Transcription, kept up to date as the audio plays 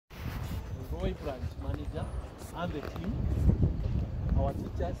Ruai branch manager and the team, our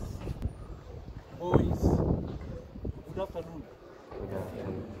teachers, boys. Good afternoon.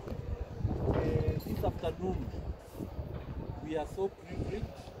 This afternoon, we are so privileged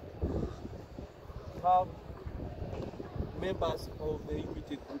to have members of the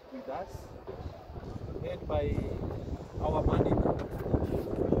Equity Group with us, led by our manager,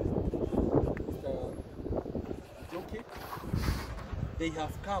 Mr. Joke. They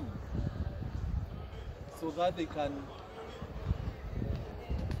have come so that they can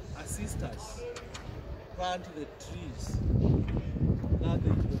assist us plant the trees that they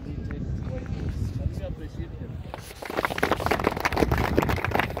donated to Ruai. Can we appreciate them?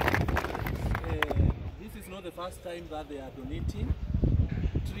 This is not the first time that they are donating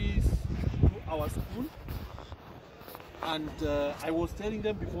trees to our school, and I was telling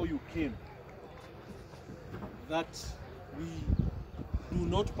them before you came that we do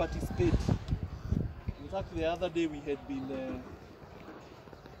not participate. In fact, the other day we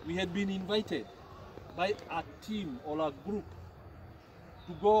had been invited by a team or a group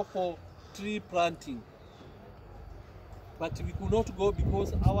to go for tree planting, but we could not go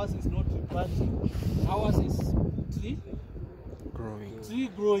because ours is not tree planting, ours is tree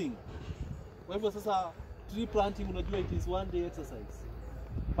growing. Kwa hivyo sasa tree planting unajua it is one day exercise,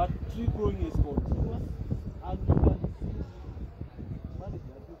 but tree growing is continuous, and you can see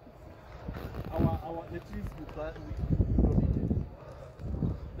the trees we plant, we donated,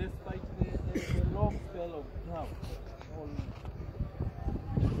 despite the long spell of drought,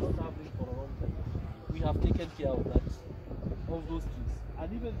 not happening for a long time. We have taken care of that, of those trees,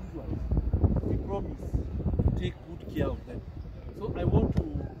 and even these ones, we promise to take good care of them. So I want to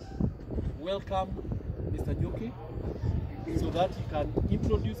welcome Mr. Nyoke so that he can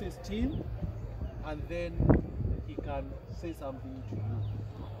introduce his team and then he can say something to you.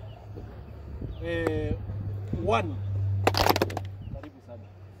 One. Karibu sana.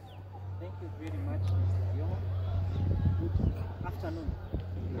 Thank you very much, Mr. Yomo. Good afternoon.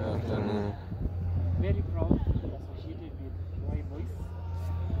 Good afternoon. Very proud to be associated with Ruai Boys,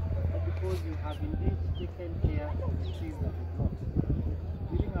 because you have indeed taken care of the trees that we brought.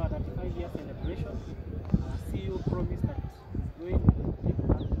 During our 35-year celebration, our CEO promised that he's going to take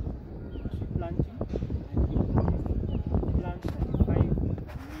part in tree planting, and he promised to plant 35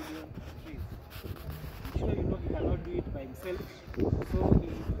 million trees. I'm sure you know he cannot do it by himself, so he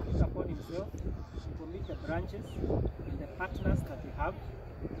took upon himself to commit the branches and the partners that we have to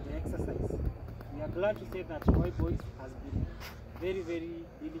the exercise. We are glad to say that Ruai Boys has been very, very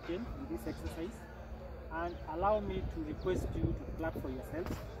diligent in this exercise, and allow me to request you to clap for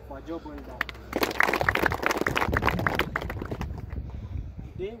yourselves for a job well done.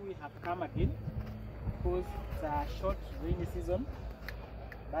 Today we have come again because it's a short rainy season,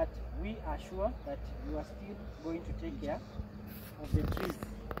 but we are sure that you are still going to take care of the trees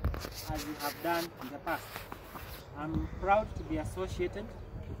as you have done in the past. I'm proud to be associated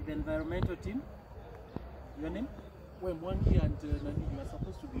with the environmental team. Your name? Well, Mwangi and Nani, you are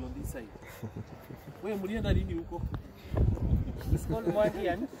supposed to be on this side. Well, Murienda Rini Uko. It's called Mwangi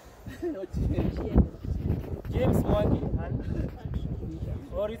and James Mwangi and,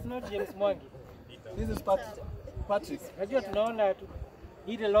 or it's not James Mwangi. This is Patrick. Najua tunaona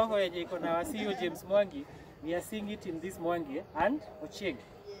ile logo yenye iko na CEO James Mwangi, we are seeing it in this Mwangi and Ochieng.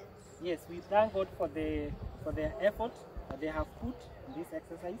 Yes, we thank God for their effort that they have put in this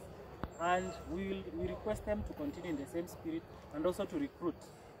exercise, and we request them to continue in the same spirit and also to recruit.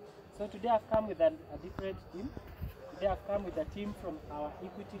 So today I've come with a different team. Today I've come with a team from our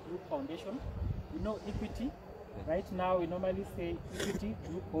Equity Group Foundation. You know Equity, right now we normally say Equity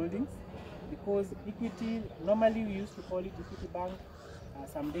Group Holdings, because Equity, normally we used to call it Equity Bank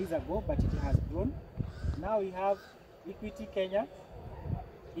some days ago, but it has grown. Now we have Equity Kenya,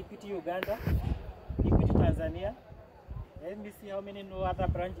 Equity Uganda, Equity Tanzania. Let me see how many no other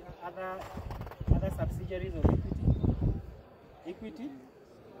branch, other subsidiaries of Equity. Equity,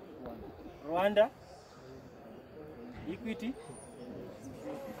 Rwanda, Equity,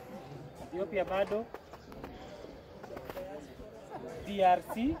 Ethiopia bado,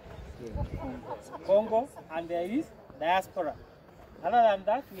 DRC, Congo, and there is diaspora. Other than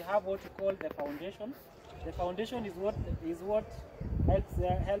that, we have what we call the foundation. The foundation is what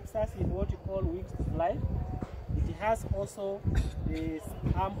helps us in what we call Wings to Fly. It has also the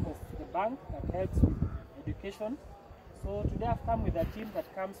arm of the bank that helps with education. So today I've come with a team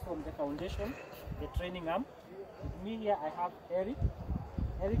that comes from the foundation, the training arm. With me here I have Eric.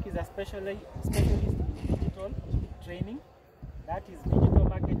 Eric is a specialist in digital training. That is digital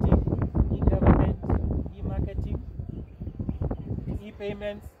marketing, e-government, e-marketing,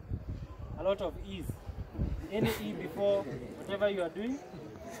 e-payments, a lot of E's. Any E before whatever you are doing,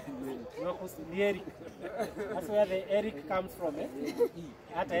 you are supposed to be Eric. That's where the Eric comes from, eh?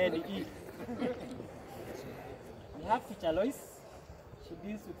 At the end, E. We have Teacher Lois. She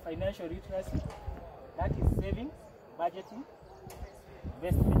deals with financial literacy. That is savings, budgeting,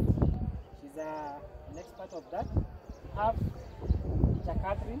 investment. She's an expert of that. We have Teacher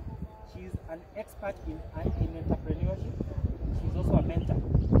Catherine. She's an expert in entrepreneurship. She's also a mentor in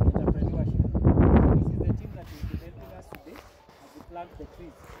entrepreneurship. So this is the team that is presenting us today as we plant the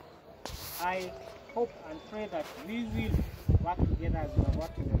trees. I hope and pray that we will work together as we have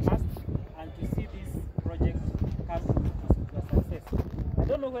worked in the past and to see this project come to a success. I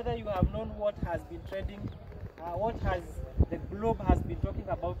don't know whether you have known what has been trending, what has the globe has been talking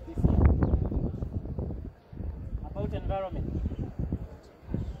about this year, about environment.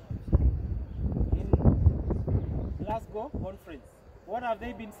 In Glasgow conference, what have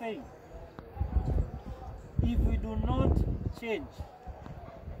they been saying? If we do not change,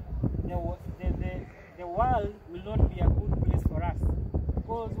 the world will not be a good place for us,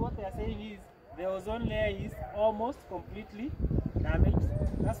 because what they are saying is the ozone layer is almost completely damaged.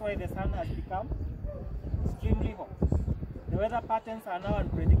 That's why the sun has become extremely hot. The weather patterns are now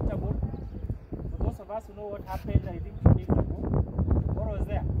unpredictable. For those of us who know what happened, I think 2 days ago, what was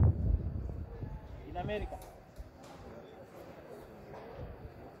there? In America.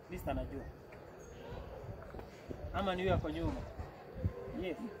 At least anajua. Ama niwe yako nyuma.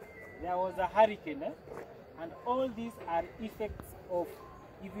 Yes. There was a hurricane, eh? And all these are effects of,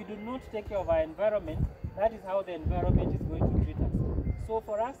 if we do not take care of our environment, that is how the environment is going to treat us. So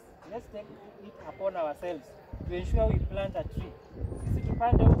for us, let's take it upon ourselves to ensure we plant a tree. Sisi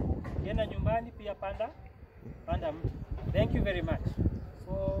tupande huku, yena nyumbani pia panda mti. Thank you very much.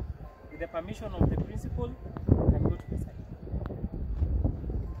 So with the permission of the principal, I can go to the side.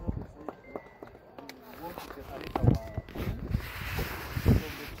 We want to separate our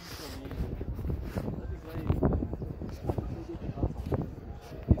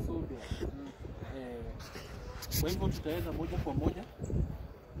kwa hivyo tutaenda moja kwa moja